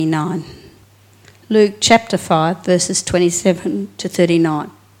9. Luke chapter 5 verses 27 to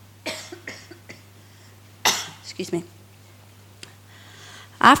 39. Excuse me.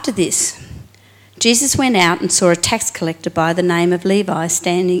 After this, Jesus went out and saw a tax collector by the name of Levi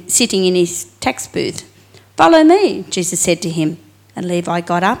sitting in his tax booth. "Follow me," Jesus said to him. And Levi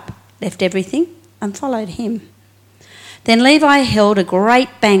got up, left everything, and followed him. Then Levi held a great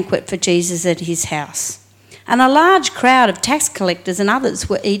banquet for Jesus at his house, and a large crowd of tax collectors and others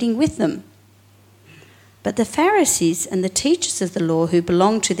were eating with them. But the Pharisees and the teachers of the law who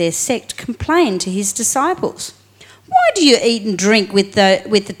belonged to their sect complained to his disciples, "Why do you eat and drink with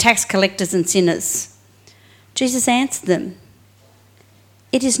the tax collectors and sinners?" Jesus answered them,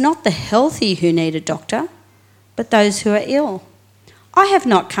 "It is not the healthy who need a doctor, but those who are ill. I have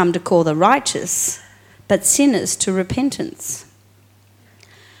not come to call the righteous, but sinners to repentance."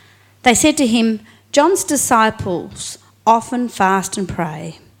 They said to him, "John's disciples often fast and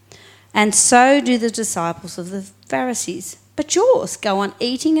pray, and so do the disciples of the Pharisees, but yours go on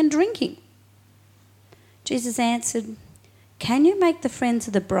eating and drinking." Jesus answered, "Can you make the friends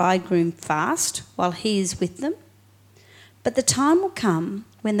of the bridegroom fast while he is with them? But the time will come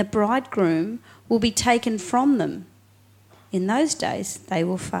when the bridegroom will be taken from them. In those days they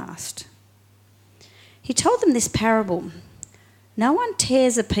will fast." He told them this parable. "No one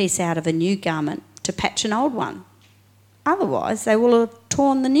tears a piece out of a new garment to patch an old one. Otherwise they will have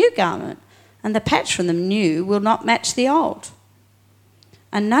torn the new garment, and the patch from the new will not match the old.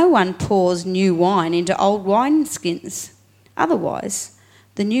 And no one pours new wine into old wineskins. Otherwise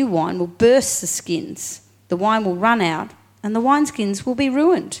the new wine will burst the skins, the wine will run out, and the wineskins will be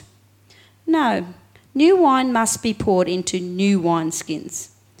ruined. No, new wine must be poured into new wineskins.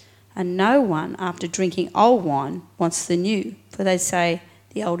 And no one, after drinking old wine, wants the new, for they say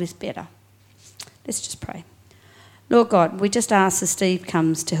the old is better." Let's just pray. Lord God, we just ask as Steve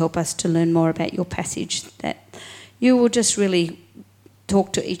comes to help us to learn more about your passage, that you will just really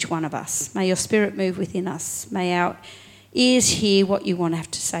talk to each one of us. May your Spirit move within us. May our ears hear what you want to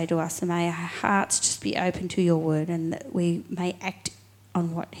have to say to us, and may our hearts just be open to your word, and that we may act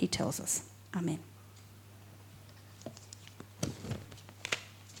on what he tells us. Amen.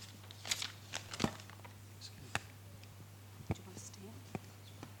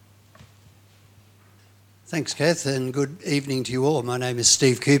 Thanks, Kath, and good evening to you all. My name is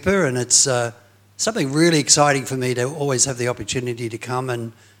Steve Cooper, and it's something really exciting for me to always have the opportunity to come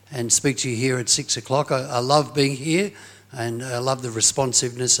and speak to you here at 6 o'clock. I love being here, and I love the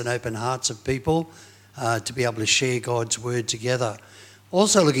responsiveness and open hearts of people to be able to share God's word together.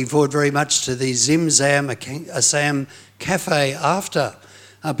 Also looking forward very much to the Zim Zam Assam Cafe after,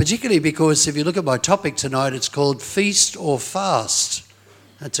 particularly because if you look at my topic tonight, it's called Feast or Fast.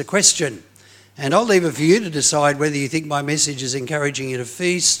 That's a question. And I'll leave it for you to decide whether you think my message is encouraging you to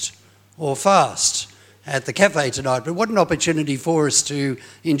feast or fast at the cafe tonight. But what an opportunity for us to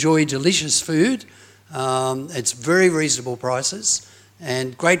enjoy delicious food. It's very reasonable prices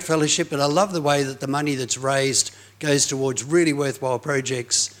and great fellowship. And I love the way that the money that's raised goes towards really worthwhile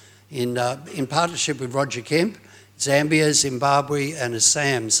projects in partnership with Roger Kemp, Zambia, Zimbabwe and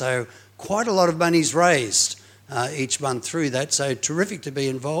Assam. So quite a lot of money's raised each month through that. So terrific to be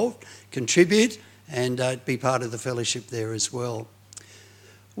involved, contribute and be part of the fellowship there as well.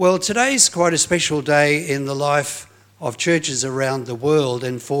 Well, today's quite a special day in the life of churches around the world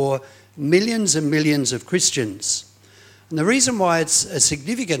and for millions and millions of Christians. And the reason why it's a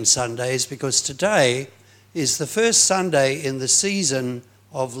significant Sunday is because today is the first Sunday in the season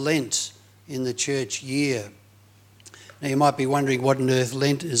of Lent in the church year. Now you might be wondering what on earth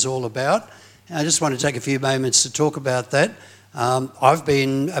Lent is all about. I just want to take a few moments to talk about that. I've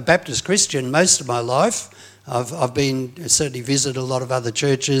been a Baptist Christian most of my life. I've been certainly visited a lot of other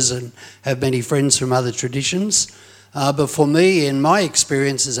churches and have many friends from other traditions. But for me, in my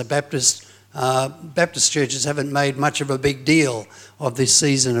experience as a Baptist, Baptist churches haven't made much of a big deal of this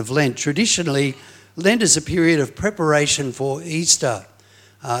season of Lent. Traditionally, Lent is a period of preparation for Easter.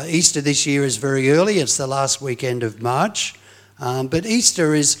 Easter this year is very early. It's the last weekend of March. But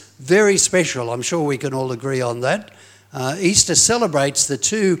Easter is very special. I'm sure we can all agree on that. Easter celebrates the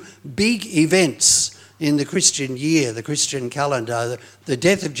two big events in the Christian year, the Christian calendar, the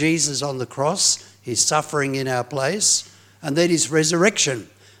death of Jesus on the cross, his suffering in our place, and then his resurrection.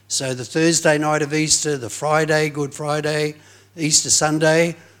 So the Thursday night of Easter, the Friday, Good Friday, Easter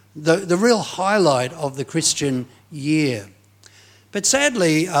Sunday, the real highlight of the Christian year. But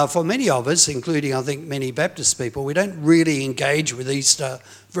sadly, for many of us, including I think many Baptist people, we don't really engage with Easter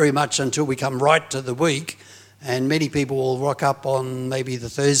very much until we come right to the week. And many people will rock up on maybe the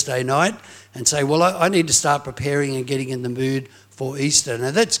Thursday night and say, well, I need to start preparing and getting in the mood for Easter.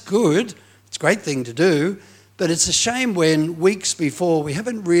 Now that's good, it's a great thing to do, but it's a shame when weeks before we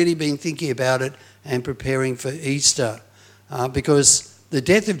haven't really been thinking about it and preparing for Easter, because the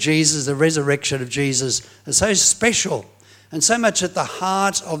death of Jesus, the resurrection of Jesus are so special and so much at the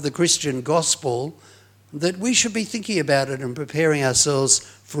heart of the Christian gospel that we should be thinking about it and preparing ourselves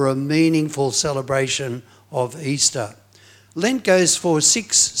for a meaningful celebration of Easter. Lent goes for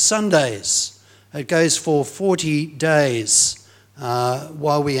 6 Sundays. It goes for 40 days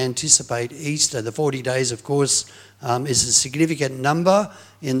while we anticipate Easter. The 40 days, of course, is a significant number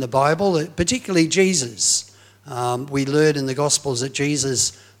in the Bible, particularly Jesus. We learn in the Gospels that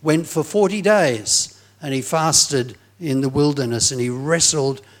Jesus went for 40 days and he fasted in the wilderness and he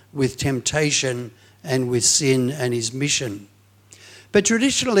wrestled with temptation and with sin and his mission. But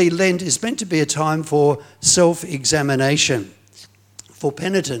traditionally, Lent is meant to be a time for self-examination, for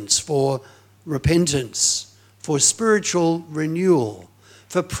penitence, for repentance, for spiritual renewal,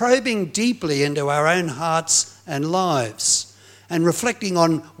 for probing deeply into our own hearts and lives and reflecting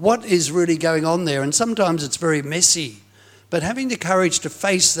on what is really going on there. And sometimes it's very messy, but having the courage to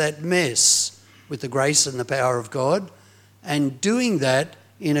face that mess with the grace and the power of God and doing that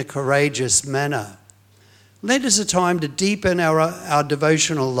in a courageous manner. Lent is a time to deepen our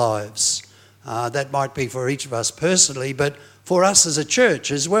devotional lives. That might be for each of us personally, but for us as a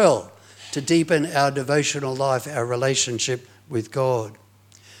church as well, to deepen our devotional life, our relationship with God.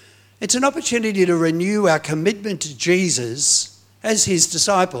 It's an opportunity to renew our commitment to Jesus as his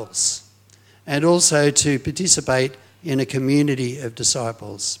disciples and also to participate in a community of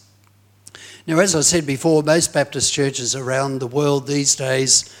disciples. Now, as I said before, most Baptist churches around the world these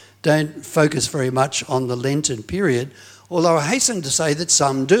days don't focus very much on the Lenten period, although I hasten to say that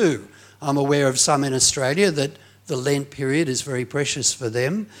some do. I'm aware of some in Australia that the Lent period is very precious for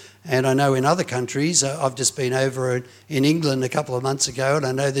them. And I know in other countries, I've just been over in England a couple of months ago, and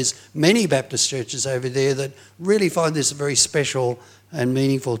I know there's many Baptist churches over there that really find this a very special and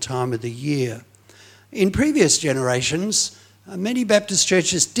meaningful time of the year. In previous generations, many Baptist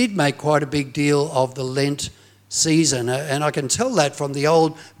churches did make quite a big deal of the Lent season, and I can tell that from the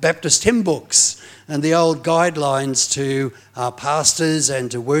old Baptist hymn books and the old guidelines to pastors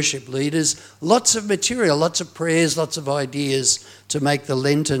and to worship leaders. Lots of material, lots of prayers, lots of ideas to make the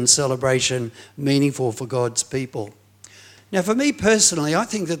Lenten celebration meaningful for God's people. Now, for me personally, I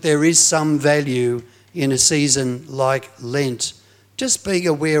think that there is some value in a season like Lent, just being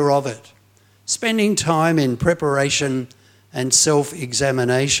aware of it, spending time in preparation and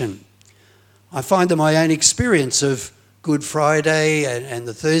self-examination. I find that my own experience of Good Friday and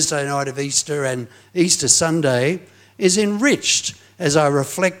the Thursday night of Easter and Easter Sunday is enriched as I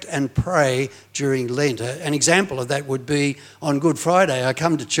reflect and pray during Lent. An example of that would be on Good Friday. I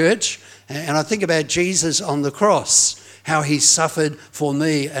come to church and I think about Jesus on the cross, how he suffered for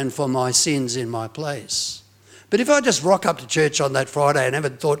me and for my sins in my place. But if I just rock up to church on that Friday and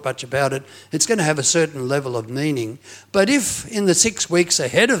haven't thought much about it, it's going to have a certain level of meaning. But if in the 6 weeks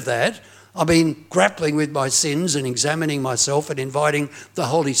ahead of that, I've been grappling with my sins and examining myself and inviting the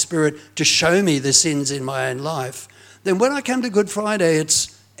Holy Spirit to show me the sins in my own life, then when I come to Good Friday,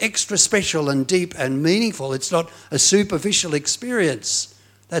 it's extra special and deep and meaningful. It's not a superficial experience.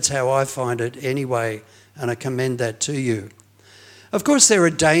 That's how I find it anyway, and I commend that to you. Of course, there are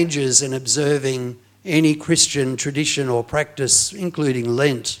dangers in observing any Christian tradition or practice, including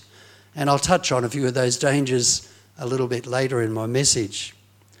Lent, and I'll touch on a few of those dangers a little bit later in my message.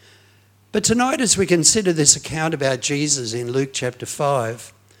 But tonight, as we consider this account about Jesus in Luke chapter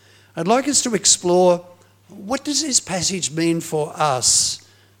 5, I'd like us to explore what does this passage mean for us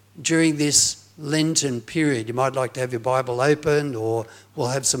during this Lenten period. You might like to have your Bible open, or we'll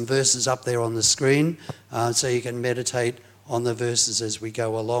have some verses up there on the screen so you can meditate on the verses as we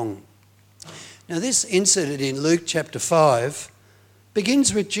go along. Now, this incident in Luke chapter 5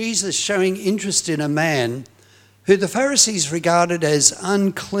 begins with Jesus showing interest in a man who the Pharisees regarded as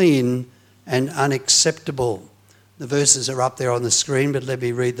unclean and unacceptable. The verses are up there on the screen, but let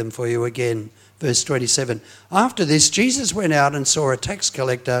me read them for you again. Verse 27. After this, Jesus went out and saw a tax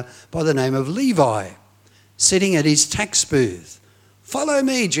collector by the name of Levi sitting at his tax booth. "Follow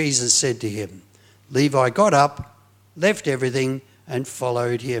me," Jesus said to him. Levi got up, left everything, and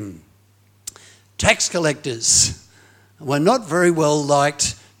followed him. Tax collectors were not very well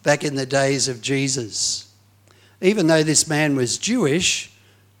liked back in the days of Jesus. Even though this man was Jewish,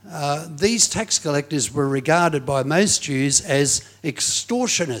 these tax collectors were regarded by most Jews as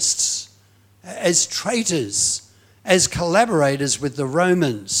extortionists, as traitors, as collaborators with the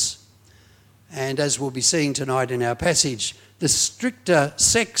Romans. And as we'll be seeing tonight in our passage, the stricter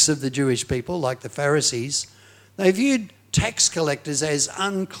sects of the Jewish people, like the Pharisees, they viewed tax collectors as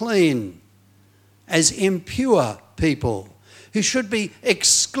unclean, as impure people who should be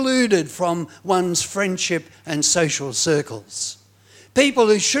excluded from one's friendship and social circles. People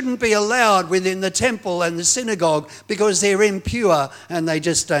who shouldn't be allowed within the temple and the synagogue because they're impure and they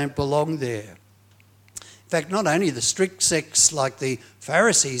just don't belong there. In fact, not only the strict sects like the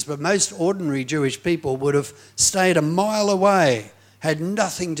Pharisees, but most ordinary Jewish people would have stayed a mile away, had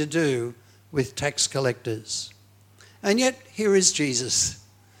nothing to do with tax collectors. And yet, here is Jesus.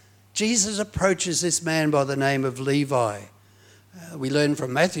 Jesus approaches this man by the name of Levi. We learn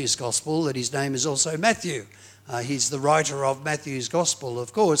from Matthew's Gospel that his name is also Matthew. He's the writer of Matthew's Gospel,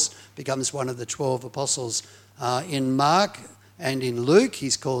 of course, becomes one of the 12 apostles. In Mark and in Luke,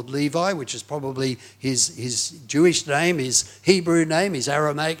 he's called Levi, which is probably his Jewish name, his Hebrew name, his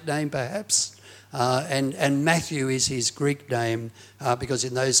Aramaic name perhaps. And Matthew is his Greek name because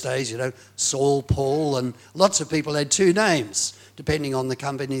in those days, Saul, Paul, and lots of people had two names, depending on the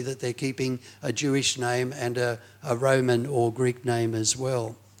company that they're keeping, a Jewish name and a Roman or Greek name as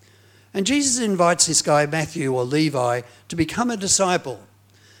well. And Jesus invites this guy, Matthew or Levi, to become a disciple.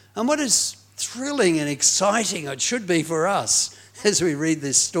 And what is thrilling and exciting, it should be for us as we read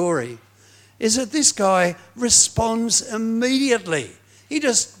this story, is that this guy responds immediately. He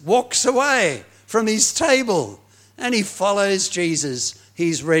just walks away from his table and he follows Jesus.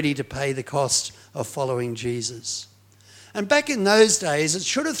 He's ready to pay the cost of following Jesus. And back in those days, it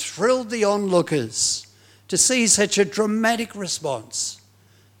should have thrilled the onlookers to see such a dramatic response,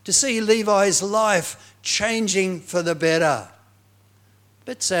 to see Levi's life changing for the better.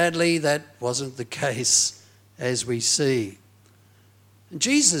 But sadly, that wasn't the case, as we see.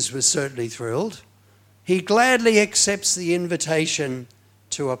 Jesus was certainly thrilled. He gladly accepts the invitation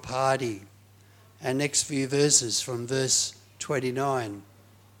to a party. And next few verses from verse 29.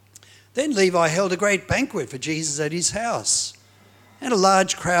 Then Levi held a great banquet for Jesus at his house, and a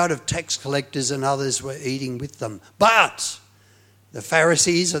large crowd of tax collectors and others were eating with them. But the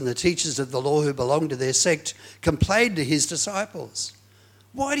Pharisees and the teachers of the law who belonged to their sect complained to his disciples.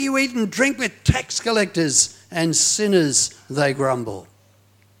 "Why do you eat and drink with tax collectors and sinners?" they grumble.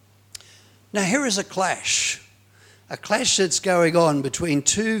 Now here is a clash that's going on between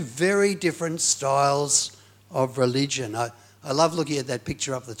two very different styles of religion. I love looking at that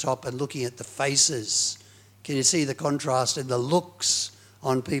picture up the top and looking at the faces. Can you see the contrast in the looks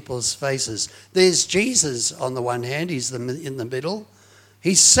on people's faces? There's Jesus on the one hand, he's in the middle.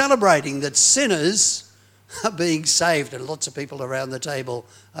 He's celebrating that sinners are being saved, and lots of people around the table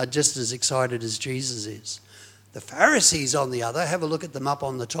are just as excited as Jesus is. The Pharisees, on the other, have a look at them up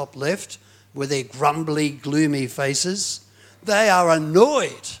on the top left with their grumbly, gloomy faces. They are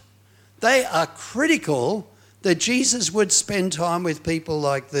annoyed. They are critical that Jesus would spend time with people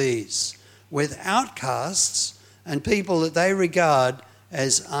like these, with outcasts and people that they regard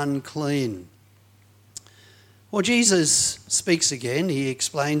as unclean. Well, Jesus speaks again. He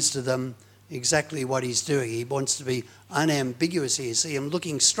explains to them exactly what he's doing. He wants to be unambiguous here. See him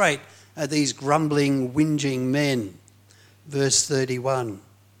looking straight at these grumbling, whinging men. Verse 31.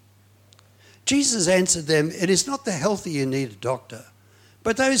 Jesus answered them, "It is not the healthy who need a doctor,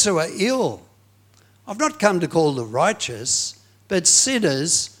 but those who are ill. I've not come to call the righteous, but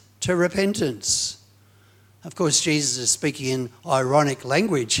sinners to repentance." Of course, Jesus is speaking in ironic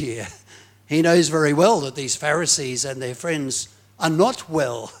language here. He knows very well that these Pharisees and their friends are not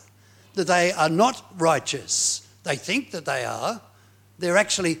well, that they are not righteous. They think that they are. They're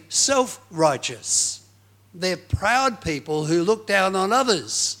actually self-righteous. They're proud people who look down on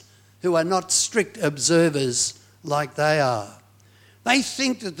others, who are not strict observers like they are. They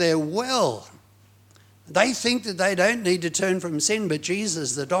think that they're well. They think that they don't need to turn from sin, but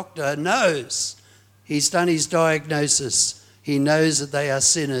Jesus, the doctor, knows. He's done his diagnosis. He knows that they are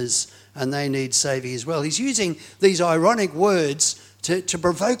sinners and they need saving as well. He's using these ironic words to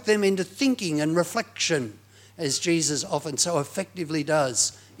provoke them into thinking and reflection, as Jesus often so effectively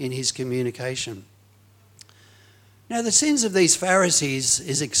does in his communication. Now, the sins of these Pharisees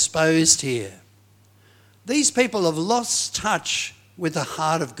is exposed here. These people have lost touch with the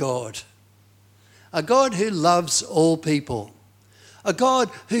heart of God, a God who loves all people, a God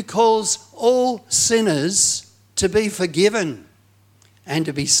who calls all sinners to be forgiven and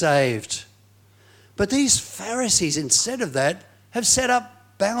to be saved. But these Pharisees, instead of that, have set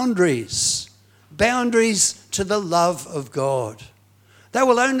up boundaries to the love of God. They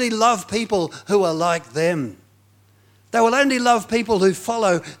will only love people who are like them. They will only love people who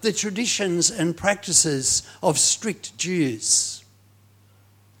follow the traditions and practices of strict Jews.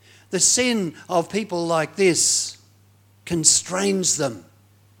 The sin of people like this constrains them.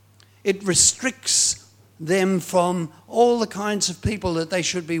 It restricts them from all the kinds of people that they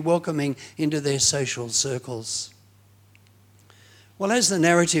should be welcoming into their social circles. Well, as the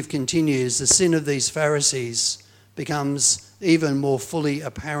narrative continues, the sin of these Pharisees becomes even more fully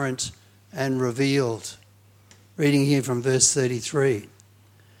apparent and revealed. Reading here from verse 33.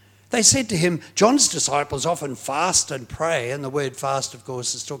 They said to him, John's disciples often fast and pray, and the word fast, of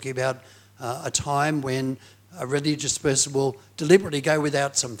course, is talking about a time when a religious person will deliberately go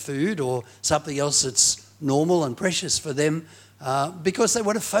without some food or something else that's normal and precious for them because they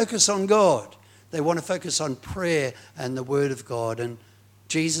want to focus on God. They want to focus on prayer and the Word of God. And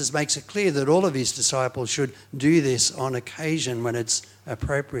Jesus makes it clear that all of his disciples should do this on occasion when it's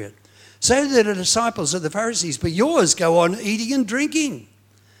appropriate. So that the disciples of the Pharisees, but yours go on eating and drinking.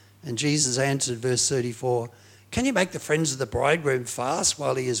 And Jesus answered, verse 34, can you make the friends of the bridegroom fast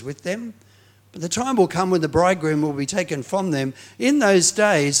while he is with them? But the time will come when the bridegroom will be taken from them. In those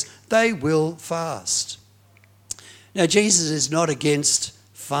days, they will fast. Now, Jesus is not against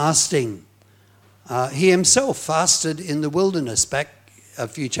fasting. He himself fasted in the wilderness back a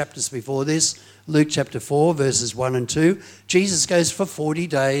few chapters before this. Luke chapter 4, verses 1 and 2. Jesus goes for 40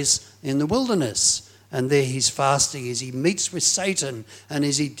 days in the wilderness. And there he's fasting as he meets with Satan and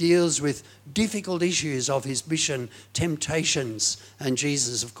as he deals with difficult issues of his mission, temptations. And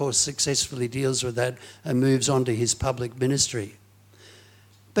Jesus, of course, successfully deals with that and moves on to his public ministry.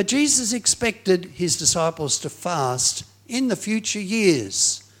 But Jesus expected his disciples to fast in the future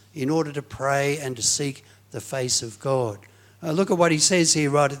years in order to pray and to seek the face of God. Look at what he says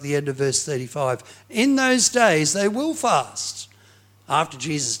here right at the end of verse 35. In those days they will fast. After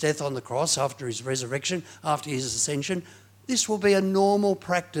Jesus' death on the cross, after his resurrection, after his ascension, this will be a normal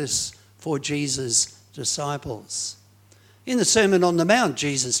practice for Jesus' disciples. In the Sermon on the Mount,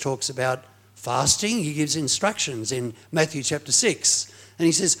 Jesus talks about fasting. He gives instructions in Matthew chapter 6. And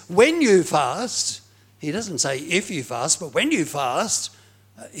he says, when you fast, he doesn't say if you fast, but when you fast,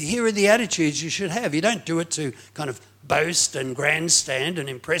 here are the attitudes you should have. You don't do it to kind of boast and grandstand and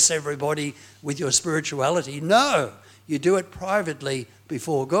impress everybody with your spirituality. No. You do it privately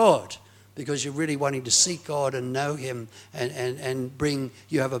before God because you're really wanting to seek God and know him and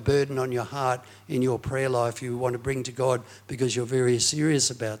you have a burden on your heart in your prayer life you want to bring to God because you're very serious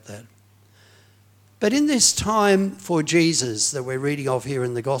about that. But in this time for Jesus that we're reading of here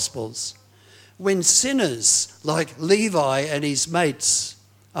in the Gospels, when sinners like Levi and his mates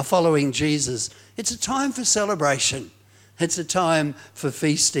are following Jesus, it's a time for celebration. It's a time for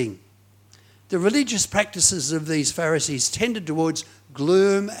feasting. The religious practices of these Pharisees tended towards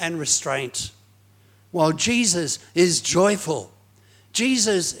gloom and restraint, while Jesus is joyful.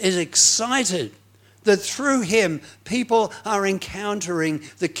 Jesus is excited that through him people are encountering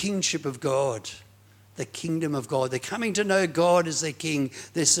the kingship of God, the kingdom of God. They're coming to know God as their king.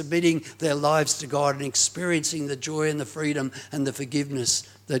 They're submitting their lives to God and experiencing the joy and the freedom and the forgiveness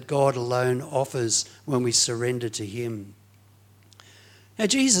that God alone offers when we surrender to him. Now,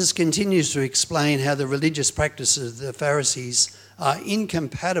 Jesus continues to explain how the religious practices of the Pharisees are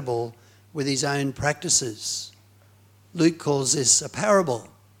incompatible with his own practices. Luke calls this a parable.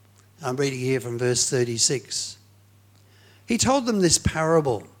 I'm reading here from verse 36. He told them this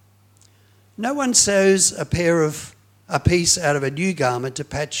parable. No one sews a piece out of a new garment to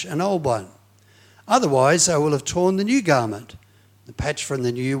patch an old one. Otherwise, they will have torn the new garment. The patch from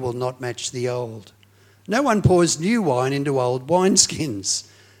the new will not match the old. No one pours new wine into old wineskins.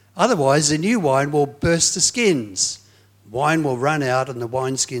 Otherwise, the new wine will burst the skins. Wine will run out and the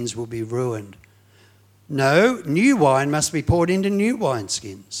wineskins will be ruined. No, new wine must be poured into new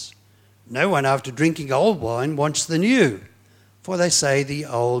wineskins. No one, after drinking old wine, wants the new, for they say the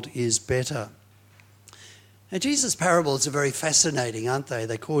old is better. Now, Jesus' parables are very fascinating, aren't they?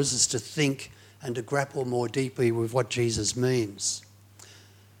 They cause us to think and to grapple more deeply with what Jesus means.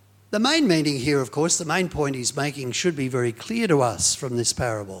 The main meaning here, of course, the main point he's making should be very clear to us from this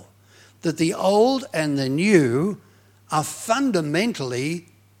parable, that the old and the new are fundamentally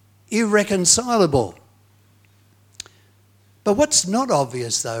irreconcilable. But what's not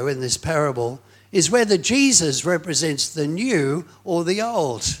obvious, though, in this parable is whether Jesus represents the new or the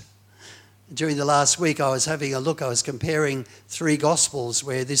old. During the last week, I was having a look, I was comparing three Gospels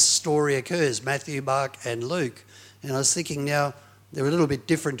where this story occurs, Matthew, Mark and Luke. And I was thinking now, they're a little bit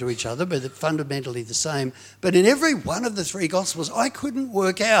different to each other, but they're fundamentally the same. But in every one of the three Gospels, I couldn't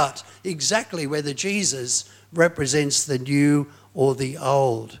work out exactly whether Jesus represents the new or the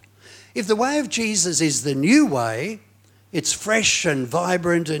old. If the way of Jesus is the new way, it's fresh and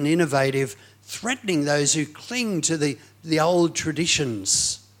vibrant and innovative, threatening those who cling to the old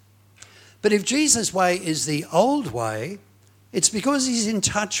traditions. But if Jesus' way is the old way, It's because he's in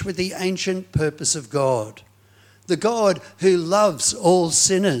touch with the ancient purpose of God, the God who loves all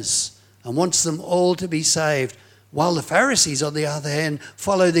sinners and wants them all to be saved, while the Pharisees, on the other hand,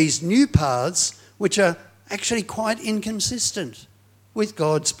 follow these new paths which are actually quite inconsistent with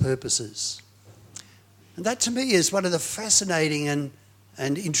God's purposes. And that to me is one of the fascinating and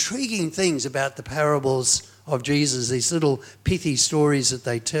intriguing things about the parables of Jesus, these little pithy stories that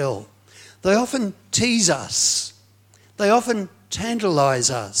they tell. They often tease us. They often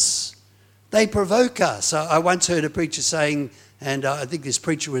tantalise us. They provoke us. I once heard a preacher saying, and I think this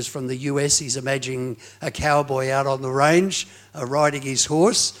preacher was from the US, he's imagining a cowboy out on the range riding his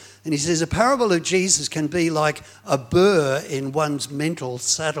horse, and he says, a parable of Jesus can be like a burr in one's mental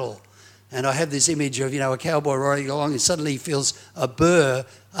saddle. And I have this image of, a cowboy riding along and suddenly he feels a burr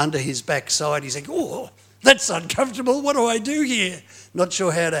under his backside. He's like, oh, that's uncomfortable. What do I do here? Not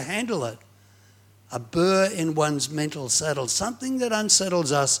sure how to handle it. A burr in one's mental saddle, something that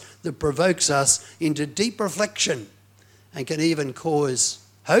unsettles us, that provokes us into deep reflection and can even cause,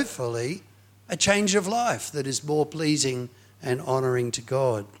 hopefully, a change of life that is more pleasing and honouring to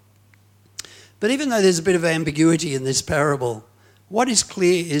God. But even though there's a bit of ambiguity in this parable, what is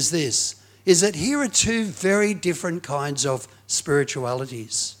clear is this, is that here are two very different kinds of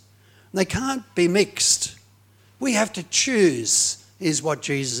spiritualities. They can't be mixed. We have to choose, is what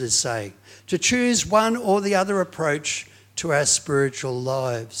Jesus is saying, to choose one or the other approach to our spiritual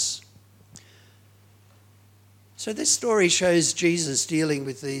lives. So this story shows Jesus dealing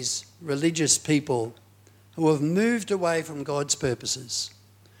with these religious people who have moved away from God's purposes.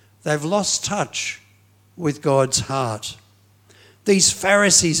 They've lost touch with God's heart. These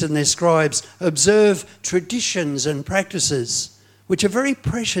Pharisees and their scribes observe traditions and practices which are very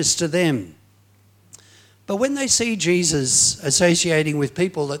precious to them. But when they see Jesus associating with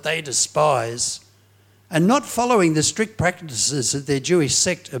people that they despise and not following the strict practices that their Jewish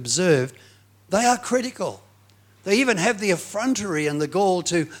sect observed, they are critical. They even have the effrontery and the gall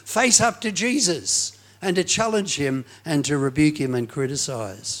to face up to Jesus and to challenge him and to rebuke him and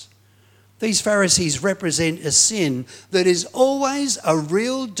criticise. These Pharisees represent a sin that is always a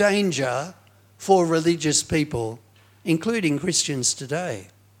real danger for religious people, including Christians today.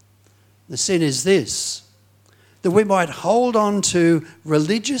 The sin is this, that we might hold on to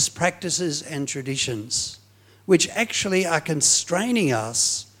religious practices and traditions which actually are constraining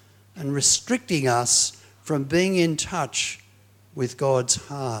us and restricting us from being in touch with God's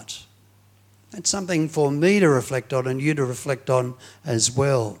heart. That's something for me to reflect on and you to reflect on as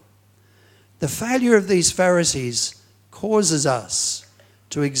well. The failure of these Pharisees causes us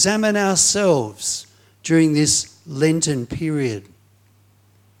to examine ourselves during this Lenten period.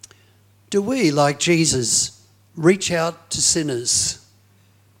 Do we, like Jesus, reach out to sinners?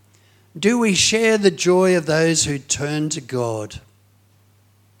 Do we share the joy of those who turn to God?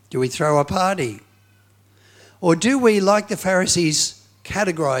 Do we throw a party? Or do we, like the Pharisees,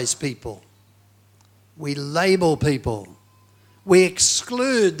 categorise people? We label people. We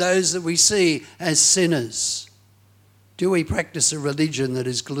exclude those that we see as sinners. Do we practice a religion that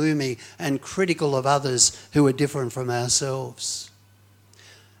is gloomy and critical of others who are different from ourselves?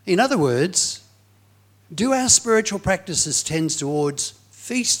 In other words, do our spiritual practices tend towards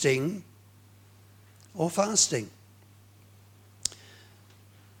feasting or fasting?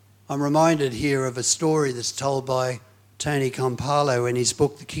 I'm reminded here of a story that's told by Tony Campolo in his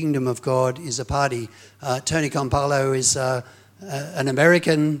book, The Kingdom of God is a Party. Tony Campolo is an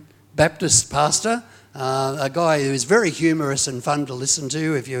American Baptist pastor, a guy who is very humorous and fun to listen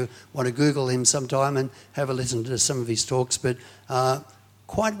to if you want to Google him sometime and have a listen to some of his talks, but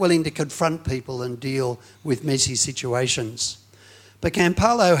quite willing to confront people and deal with messy situations. But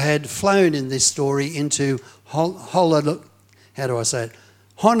Campolo had flown in this story into Honolulu.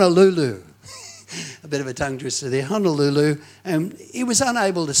 A bit of a tongue twister there, Honolulu, and he was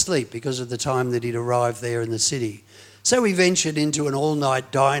unable to sleep because of the time that he'd arrived there in the city. So he ventured into an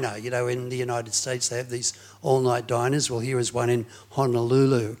all-night diner. You know, in the United States they have these all-night diners. Well, here is one in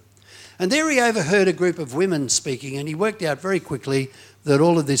Honolulu. And there he overheard a group of women speaking, and he worked out very quickly that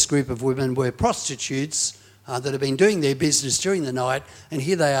all of this group of women were prostitutes that had been doing their business during the night, and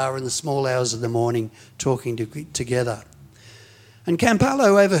here they are in the small hours of the morning talking together. And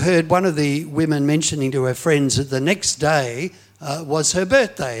Campolo overheard one of the women mentioning to her friends that the next day was her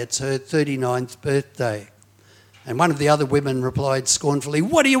birthday. It's her 39th birthday. And one of the other women replied scornfully,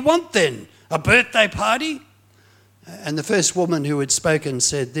 "What do you want then? A birthday party?" And the first woman who had spoken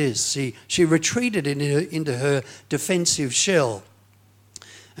said this. She retreated into her defensive shell.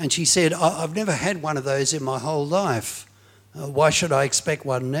 And she said, "I've never had one of those in my whole life. Why should I expect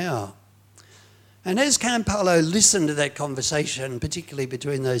one now?" And as Campolo listened to that conversation, particularly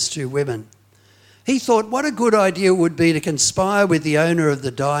between those two women, he thought what a good idea it would be to conspire with the owner of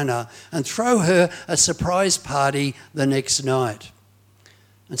the diner and throw her a surprise party the next night.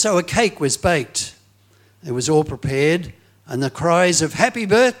 And so a cake was baked. It was all prepared, and the cries of happy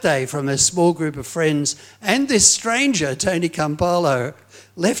birthday from a small group of friends and this stranger, Tony Campolo,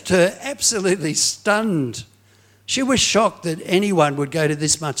 left her absolutely stunned. She was shocked that anyone would go to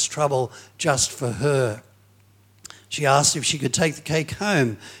this much trouble just for her. She asked if she could take the cake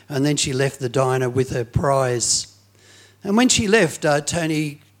home, and then she left the diner with her prize. And when she left,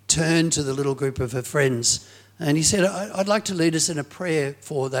 Tony turned to the little group of her friends and he said, I'd like to lead us in a prayer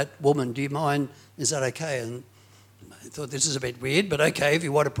for that woman. Do you mind? Is that okay? And I thought, this is a bit weird, but okay, if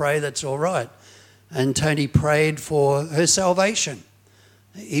you want to pray, that's all right. And Tony prayed for her salvation.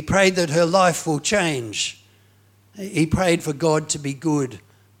 He prayed that her life will change. He prayed for God to be good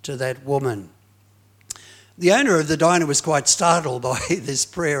to that woman. The owner of the diner was quite startled by this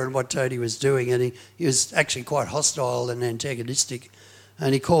prayer and what Tony was doing, and he was actually quite hostile and antagonistic.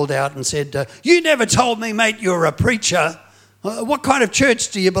 And he called out and said, you never told me, mate, you're a preacher. What kind of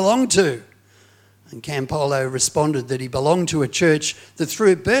church do you belong to? And Campolo responded that he belonged to a church that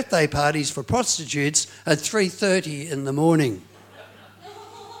threw birthday parties for prostitutes at 3:30 in the morning.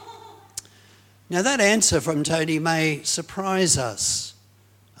 Now that answer from Tony may surprise us,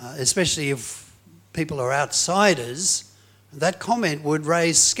 especially if people are outsiders. That comment would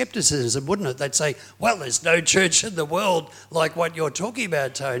raise scepticism, wouldn't it? They'd say, well, there's no church in the world like what you're talking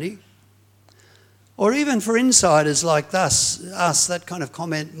about, Tony. Or even for insiders like us, that kind of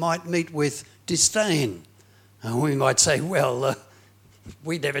comment might meet with disdain. And we might say, well,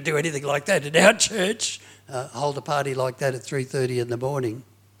 we never do anything like that in our church, hold a party like that at 3:30 in the morning.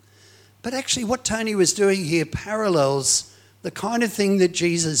 But actually what Tony was doing here parallels the kind of thing that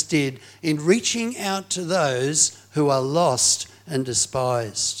Jesus did in reaching out to those who are lost and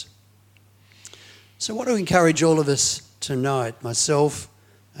despised. So I want to encourage all of us tonight, myself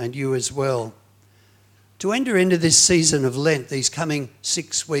and you as well, to enter into this season of Lent, these coming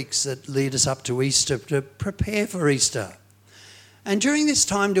 6 weeks that lead us up to Easter, to prepare for Easter. And during this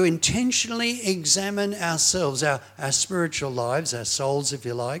time to intentionally examine ourselves, our spiritual lives, our souls if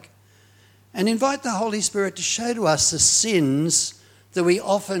you like, and invite the Holy Spirit to show to us the sins that we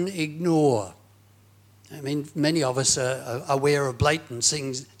often ignore. I mean, many of us are aware of blatant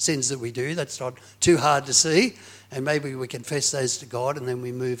sins that we do. That's not too hard to see. And maybe we confess those to God and then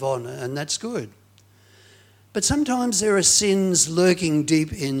we move on, and that's good. But sometimes there are sins lurking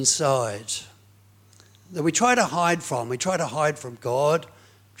deep inside that we try to hide from. We try to hide from God,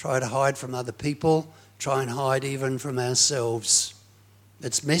 try to hide from other people, try and hide even from ourselves.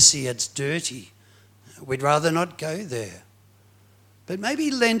 It's messy, it's dirty. We'd rather not go there. But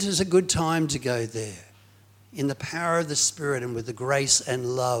maybe Lent is a good time to go there, in the power of the Spirit and with the grace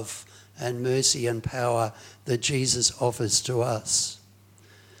and love and mercy and power that Jesus offers to us.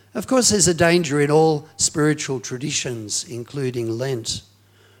 Of course, there's a danger in all spiritual traditions, including Lent.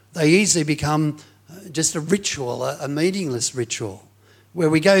 They easily become just a ritual, a meaningless ritual,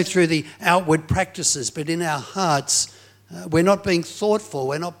 where we go through the outward practices, but in our hearts, we're not being thoughtful,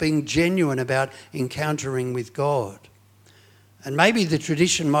 we're not being genuine about encountering with God. And maybe the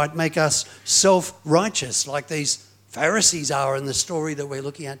tradition might make us self-righteous, like these Pharisees are in the story that we're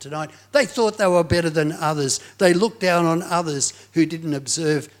looking at tonight. They thought they were better than others. They looked down on others who didn't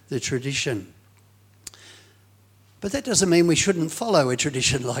observe the tradition. But that doesn't mean we shouldn't follow a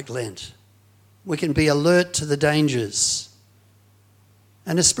tradition like Lent. We can be alert to the dangers.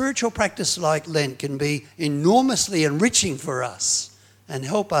 And a spiritual practice like Lent can be enormously enriching for us and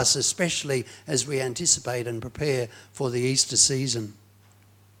help us, especially as we anticipate and prepare for the Easter season.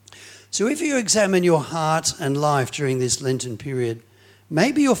 So if you examine your heart and life during this Lenten period,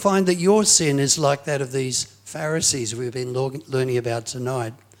 maybe you'll find that your sin is like that of these Pharisees we've been learning about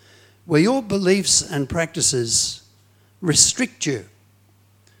tonight, where your beliefs and practices restrict you.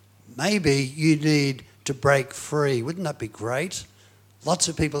 Maybe you need to break free. Wouldn't that be great? Lots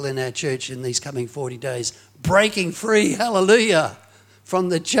of people in our church in these coming 40 days breaking free, hallelujah, from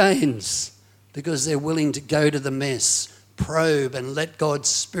the chains because they're willing to go to the mess, probe and let God's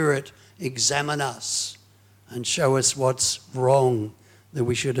Spirit examine us and show us what's wrong that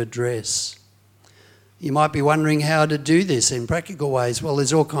we should address. You might be wondering how to do this in practical ways. Well,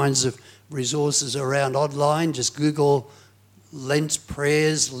 there's all kinds of resources around online. Just Google Lent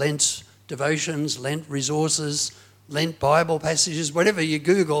prayers, Lent devotions, Lent resources, Lent Bible passages, whatever you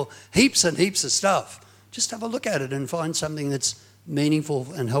Google, heaps and heaps of stuff. Just have a look at it and find something that's meaningful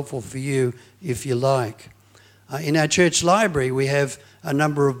and helpful for you if you like. In our church library, we have a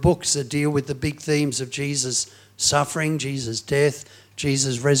number of books that deal with the big themes of Jesus' suffering, Jesus' death,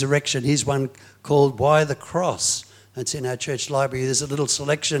 Jesus' resurrection. Here's one called Why the Cross? That's in our church library. There's a little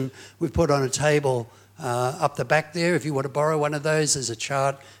selection we've put on a table up the back there. If you want to borrow one of those, there's a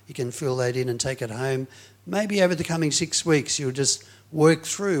chart. You can fill that in and take it home. Maybe over the coming 6 weeks, you'll just work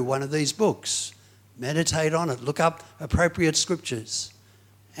through one of these books. Meditate on it. Look up appropriate scriptures.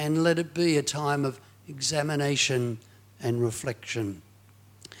 And let it be a time of examination and reflection.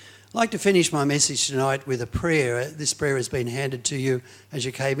 I'd like to finish my message tonight with a prayer. This prayer has been handed to you as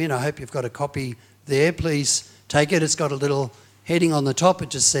you came in. I hope you've got a copy there. Please take it. It's got a little heading on the top.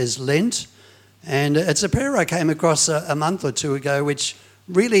 It just says Lent. And it's a prayer I came across a month or two ago which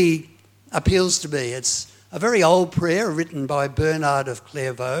really appeals to me. It's a very old prayer written by Bernard of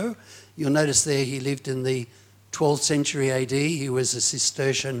Clairvaux. You'll notice there he lived in the 12th century AD. He was a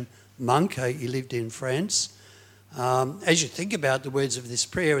Cistercian monk. He lived in France. As you think about the words of this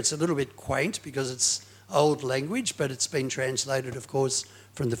prayer, it's a little bit quaint because it's old language, but it's been translated, of course,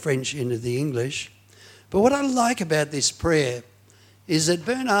 from the French into the English. But what I like about this prayer is that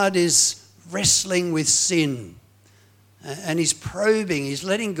Bernard is wrestling with sin and he's probing, he's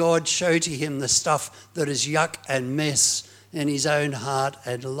letting God show to him the stuff that is yuck and mess in his own heart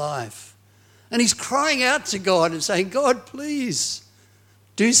and life. And he's crying out to God and saying, God, please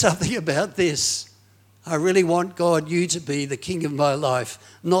do something about this. I really want, God, you to be the king of my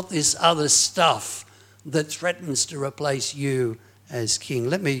life, not this other stuff that threatens to replace you as king.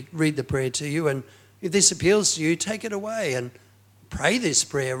 Let me read the prayer to you, and if this appeals to you, take it away and pray this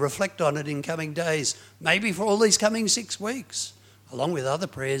prayer, reflect on it in coming days, maybe for all these coming 6 weeks, along with other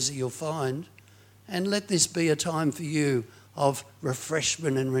prayers that you'll find, and let this be a time for you of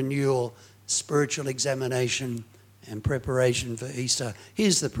refreshment and renewal, spiritual examination and preparation for Easter.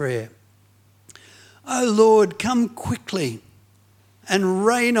 Here's the prayer. O Lord, come quickly and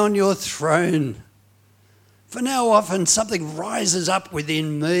reign on your throne. For now often something rises up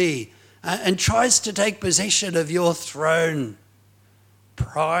within me and tries to take possession of your throne.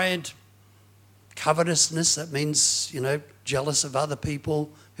 Pride, covetousness, that means, jealous of other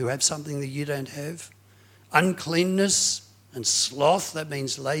people who have something that you don't have. Uncleanness and sloth, that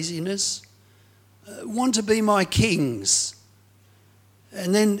means laziness. Want to be my kings.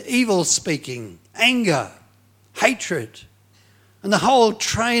 And then evil speaking, anger, hatred, and the whole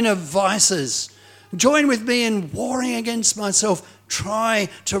train of vices. Join with me in warring against myself. Try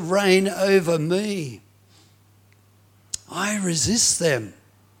to reign over me. I resist them.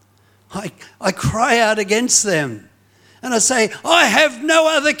 I cry out against them. And I say, I have no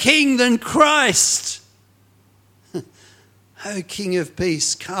other king than Christ. O King of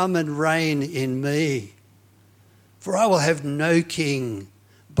peace, come and reign in me. For I will have no king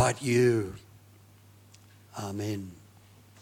but you. Amen.